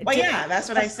 Well, Did yeah, that's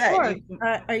what Of I said. course. You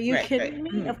Are you right, right. kidding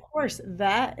me? Mm. Of course,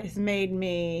 that has made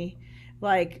me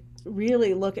like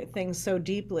really look at things so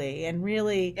deeply and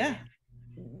really Yeah.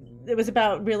 it was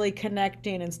about really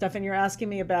connecting and stuff. And you're asking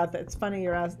me about that. It's funny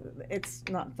it's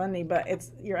not funny, but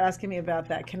you're asking me about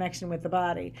that connection with the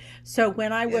body. So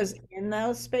when I Yeah. was in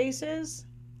those spaces,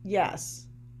 yes,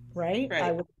 right? I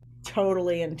Right. was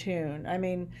totally in tune. I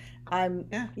mean,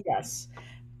 Yeah. yes.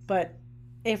 But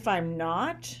if I'm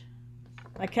not,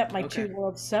 I kept my Okay. two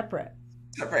worlds separate.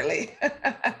 Separately.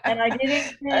 And All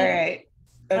right.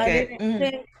 I Okay. didn't Mm.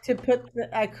 think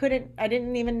I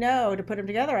didn't even know to put them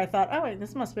together. I thought, oh, wait, this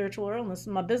is my spiritual world and this is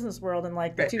my business world, and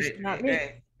like the Right, two right, should not right, meet.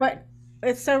 right. But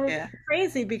it's so Yeah.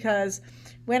 crazy because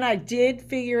when I did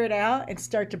figure it out and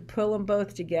start to pull them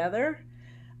both together,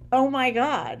 oh my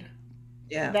God,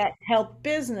 Yeah. that helped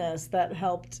business, that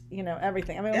helped,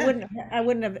 everything. I mean, Yeah. I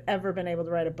wouldn't have ever been able to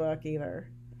write a book either.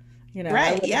 I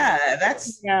Right. wouldn't, Yeah.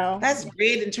 That's you know, that's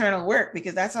great internal work,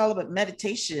 because that's all about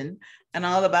meditation and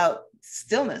all about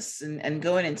stillness and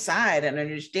going inside and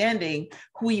understanding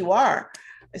who you are.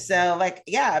 So like,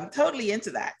 yeah, I'm totally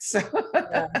into that. So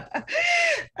yeah.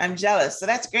 I'm jealous. So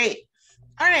that's great.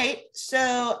 All right.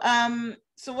 So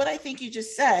what I think you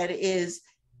just said is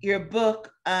your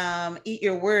book, Eat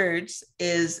Your Words,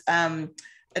 is a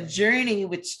journey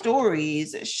with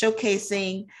stories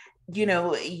showcasing,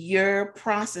 your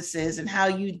processes and how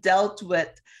you dealt with,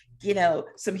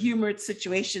 some humorous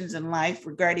situations in life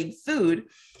regarding food.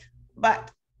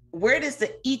 But where does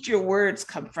the eat your words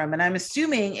come from? And I'm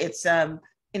assuming it's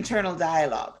internal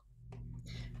dialogue,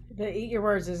 The eat your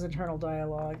words is internal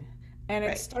dialogue, and it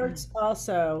right? starts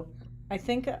also. I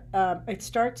think it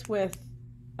starts with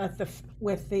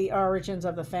the origins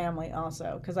of the family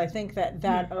also, because I think that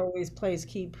that Mm-hmm. always plays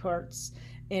key parts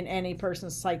in any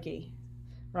person's psyche,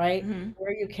 right? Mm-hmm.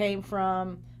 Where you came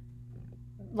from,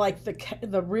 like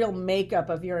the real makeup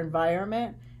of your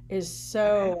environment is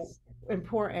Okay. so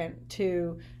important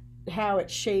to how it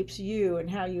shapes you and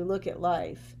how you look at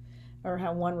life, or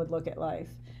how one would look at life.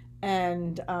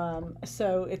 And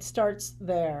so it starts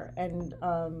there, and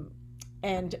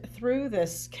through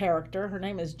this character, her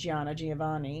name is Gianna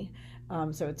Giovanni.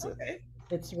 So Okay.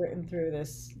 it's written through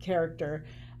this character.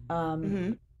 Um,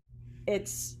 Mm-hmm.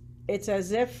 it's it's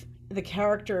as if the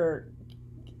character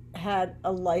had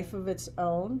a life of its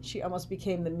own. She almost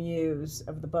became the muse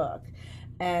of the book.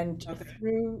 And Okay.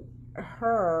 through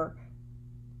her,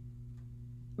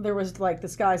 there was like the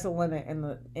sky's the limit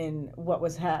in what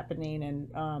was happening,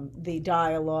 and the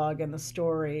dialogue and the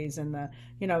stories and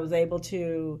was able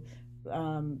to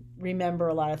remember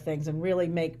a lot of things and really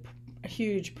make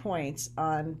huge points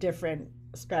on different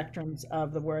spectrums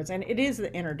of the words. And it is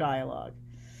the inner dialogue.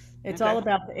 It's all Okay.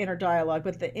 about the inner dialogue,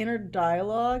 but the inner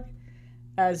dialogue,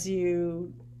 as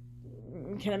you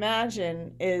can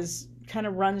imagine, is kind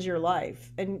of runs your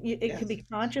life, and it could Yes. be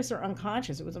conscious or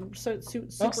unconscious. It was Most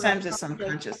super times it's unconscious,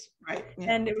 unconscious, right?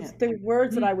 Yeah. and it Yeah. was the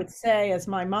words that Mhm. I would say as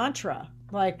my mantra,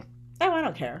 like, "Oh, I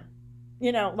don't care,"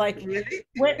 like Really?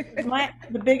 what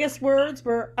the biggest words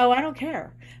were, "Oh, I don't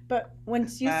care." But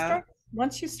Wow.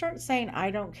 once you start saying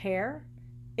 "I don't care,"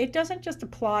 it doesn't just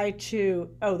apply to,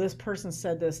 "Oh, this person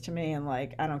said this to me, and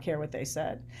like I don't care what they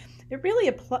said." It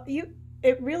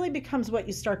really becomes what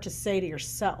you start to say to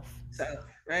yourself. So,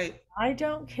 right. I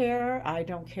don't care. I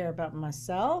don't care about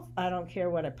myself. I don't care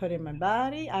what I put in my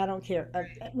body. I don't care.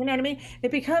 You know what I mean? It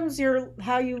becomes your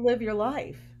how you live your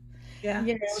life. Yeah,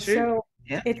 it's true. So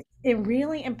Yeah. it's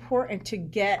really important to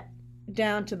get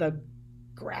down to the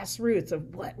grassroots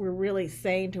of what we're really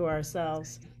saying to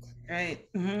ourselves. Right.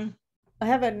 Hmm. I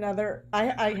have another.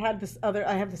 I have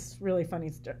this really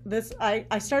funny story.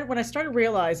 I started when I started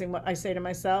realizing what I say to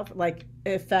myself, like,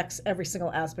 it affects every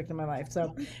single aspect of my life.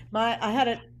 So I had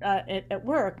it at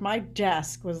work. My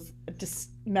desk was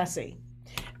just messy,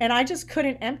 and I just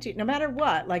couldn't empty it no matter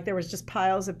what. Like, there was just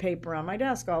piles of paper on my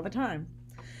desk all the time.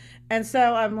 And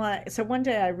so I'm like, so one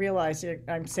day I realized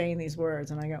I'm saying these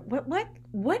words, and I go,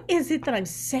 what is it that I'm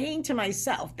saying to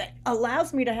myself that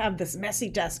allows me to have this messy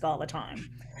desk all the time?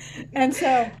 And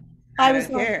so I I was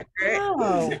don't like, care. Right.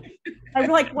 oh, I'm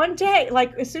like, one day,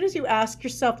 like, as soon as you ask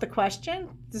yourself the question,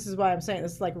 this is why I'm saying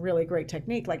this is like a really great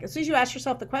technique. Like, as soon as you ask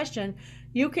yourself the question,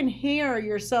 you can hear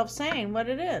yourself saying what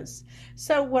it is.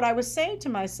 So what I was saying to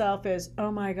myself is,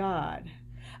 oh my God,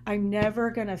 I'm never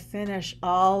going to finish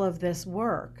all of this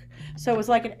work. So it was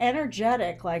like an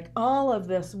energetic, like all of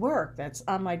this work that's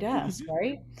on my desk, Hmm.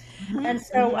 right? Hmm. And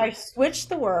so Hmm. I switched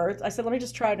the words. I said, let me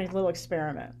just try a little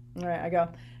experiment. All right. I go,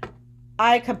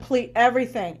 I complete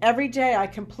everything. Every day I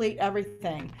complete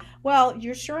everything. Well,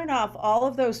 you're sure enough,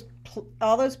 all those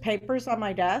papers on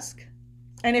my desk.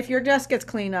 And if your desk gets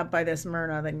cleaned up by this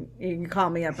Myrna, then you can call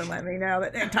me up and let me know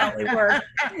that it totally worked.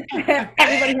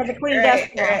 Everybody has a clean desk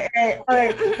Right, now. right, right. All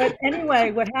right. But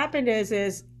anyway, what happened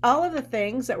is all of the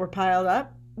things that were piled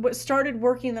up started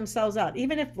working themselves out.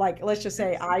 Even if, like, let's just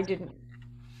say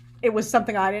it was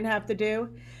something I didn't have to do.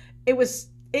 It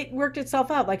worked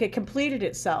itself out. Like, it completed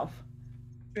itself.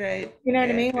 Right, You know what I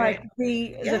right, mean? right. Like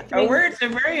the Yeah, our things. words are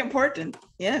very important.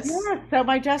 Yes, Yeah. So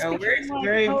my desk our became words are like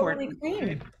very totally important. Right.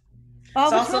 clean all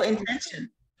It's the also time. intention.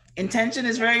 Intention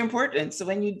is very important. So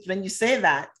when you say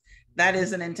that, that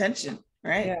is an intention,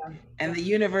 right? Yeah. And the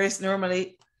universe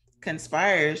normally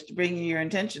conspires to bring you your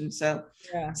intention. So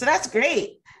Yeah. so that's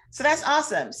great. So that's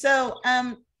awesome. So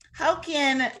how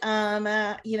can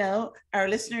our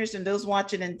listeners and those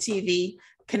watching on TV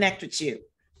connect with you?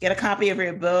 Get a copy of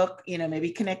your book, maybe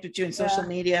connect with you in social Yeah.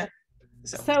 media.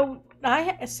 So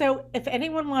So if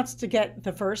anyone wants to get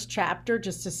the first chapter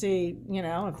just to see,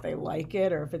 if they like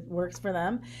it or if it works for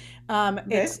them,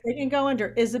 okay. they can go under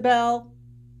Isabel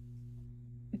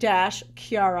dash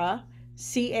Chiara,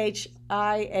 Chiara,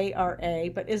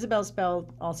 but Isabel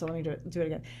spelled also. Let me do it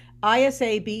again.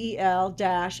 Isabel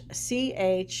dash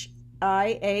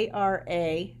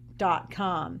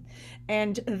Chiara.com,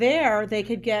 and there they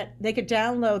could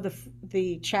download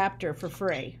the chapter for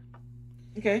free,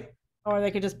 Okay. or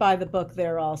they could just buy the book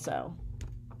there also,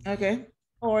 Okay.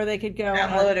 or they could go on,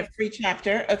 Download a free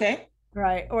chapter. Okay.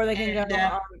 right, or they can go And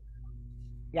on,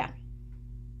 yeah.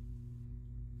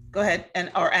 go ahead.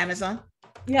 And or Amazon.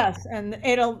 Yes, and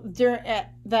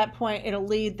at that point it'll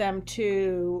lead them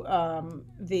to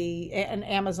an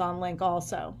Amazon link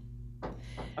also.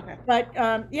 Okay. But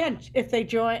yeah, if they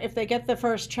get the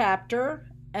first chapter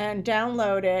and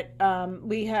download it,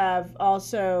 we have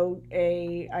also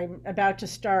I'm about to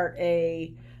start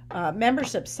a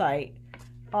membership site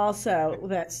also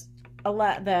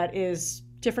that is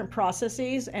different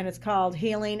processes, and it's called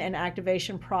Healing and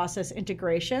Activation Process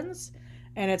Integrations,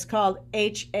 and it's called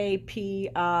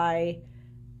HAPI,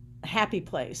 Happy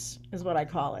Place is what I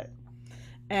call it.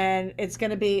 And it's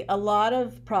going to be a lot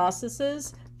of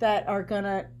processes that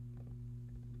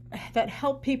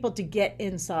help people to get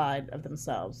inside of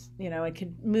themselves. It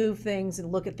could move things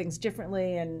and look at things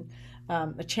differently, and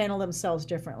channel themselves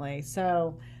differently.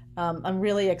 So I'm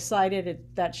really excited.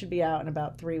 That should be out in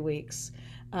about 3 weeks.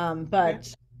 Okay.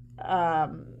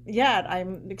 Yeah,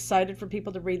 I'm excited for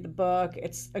people to read the book.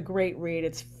 It's a great read.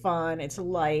 It's fun. It's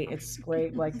light. It's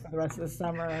great, like for the rest of the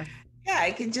summer. Yeah,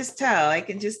 I can just tell. I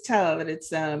can just tell that it's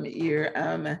your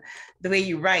the way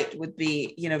you write would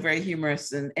be, very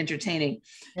humorous and entertaining.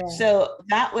 Yeah. So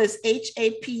that was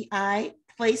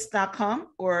hapiplace.com,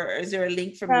 or is there a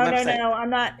link from your No, no, website? no. I'm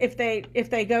not. If they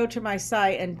go to my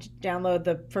site and download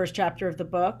the first chapter of the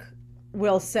book,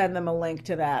 we'll send them a link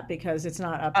to that because it's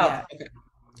not up Oh, yet. okay.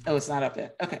 Oh, it's not up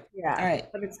yet. Okay. All Yeah, right.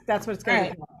 but that's what it's All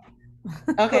going to right. be called.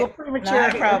 A little Okay. premature Not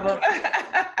a here. problem.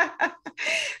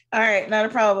 All right, not a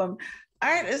problem. All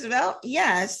right, Isabel.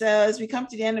 Yeah. So as we come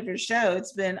to the end of your show,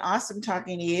 it's been awesome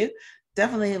talking to you.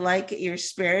 Definitely like your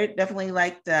spirit. Definitely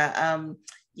like the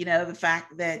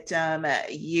fact that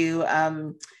you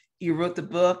wrote the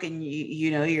book, and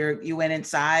you went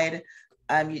inside.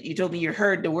 You told me you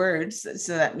heard the words,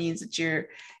 so that means that you're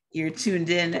tuned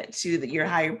in to your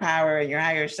higher power and your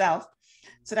higher self.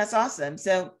 So that's awesome.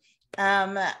 So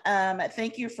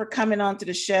thank you for coming on to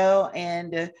the show,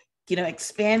 and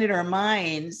expanded our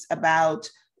minds about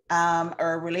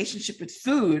our relationship with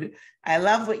food. I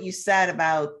love what you said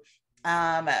about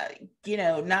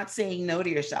not saying no to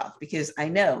yourself, because I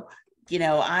know,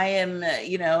 I am,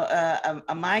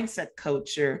 a mindset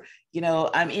coach, or,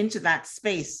 I'm into that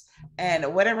space. And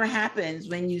whatever happens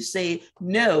when you say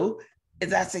no,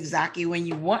 that's exactly when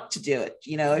you want to do it.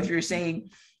 If you're saying,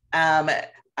 um,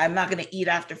 I'm not going to eat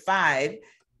after 5,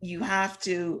 you have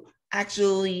to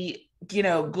actually,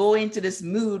 go into this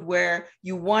mood where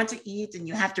you want to eat and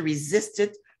you have to resist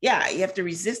it. Yeah, you have to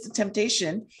resist the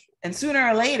temptation, and sooner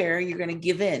or later you're going to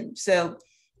give in. So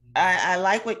I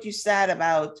like what you said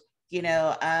about,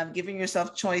 giving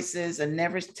yourself choices and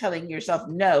never telling yourself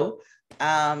no.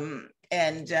 And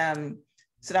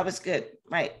So that was good.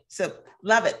 Right. So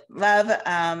love it. Love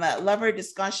our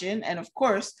discussion. And of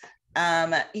course,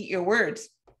 eat your words.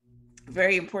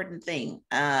 Very important thing.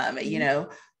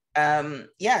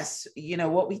 Yes,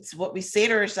 what we say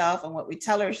to ourselves and what we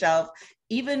tell ourselves,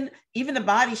 even the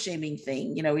body shaming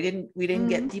thing, we didn't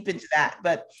get Mhm. deep into that,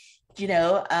 but you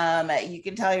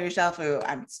can tell yourself, oh,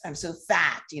 I'm so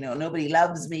fat, nobody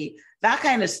loves me, that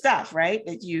kind of stuff, right?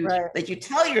 That you Right, that you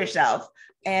tell yourself,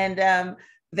 and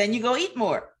then you go eat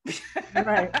more. right,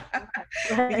 right.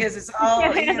 Because it's all, the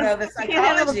We can't handle the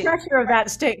psychology. pressure of that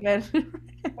statement.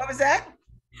 What was that?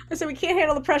 I said we can't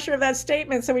handle the pressure of that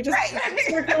statement, so we just Right.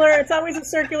 circular. It's always a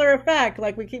circular effect.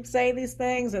 Like we keep saying these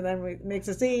things, and then we makes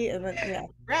us eat, and then yeah,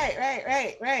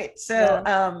 Right. So,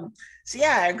 yeah.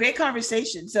 yeah, a great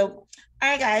conversation. So, all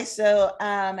right, guys. So,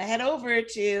 head over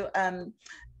to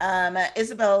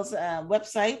Isabel's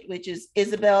website, which is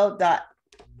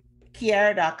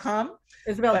isabel.chiara.com.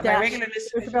 Isabel But my dash regular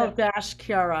listeners Isabel know dash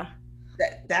Chiara.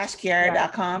 Yeah.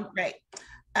 chiara.com, right?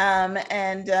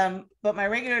 But my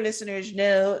regular listeners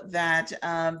know that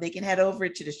they can head over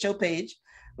to the show page,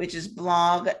 which is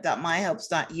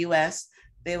blog.myhelps.us.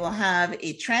 They will have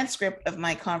a transcript of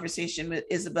my conversation with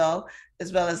Isabel,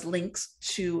 as well as links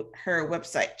to her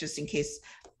website, just in case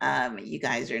you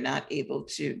guys are not able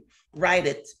to write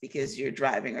it because you're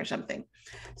driving or something.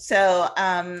 So,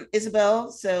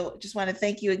 Isabel, so just want to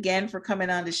thank you again for coming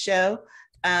on the show.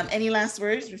 Any last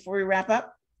words before we wrap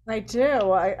up? I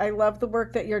do. I love the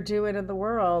work that you're doing in the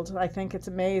world. I think it's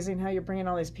amazing how you're bringing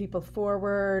all these people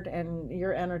forward, and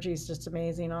your energy is just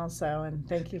amazing, also. And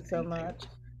thank you so Thank you. much.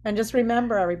 And just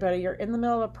remember, everybody, you're in the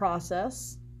middle of a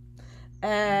process,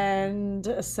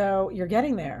 and so you're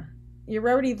getting there. You're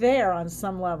already there on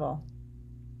some level.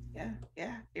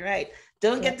 Yeah, you're right.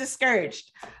 Don't Yeah. get discouraged.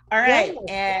 All Yes. right.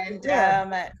 And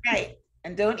Yeah. right.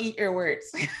 And don't eat your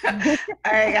words. All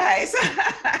right, guys.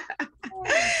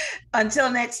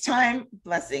 Until next time,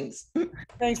 blessings.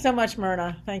 Thanks so much,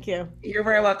 Myrna. Thank you. You're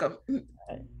very welcome.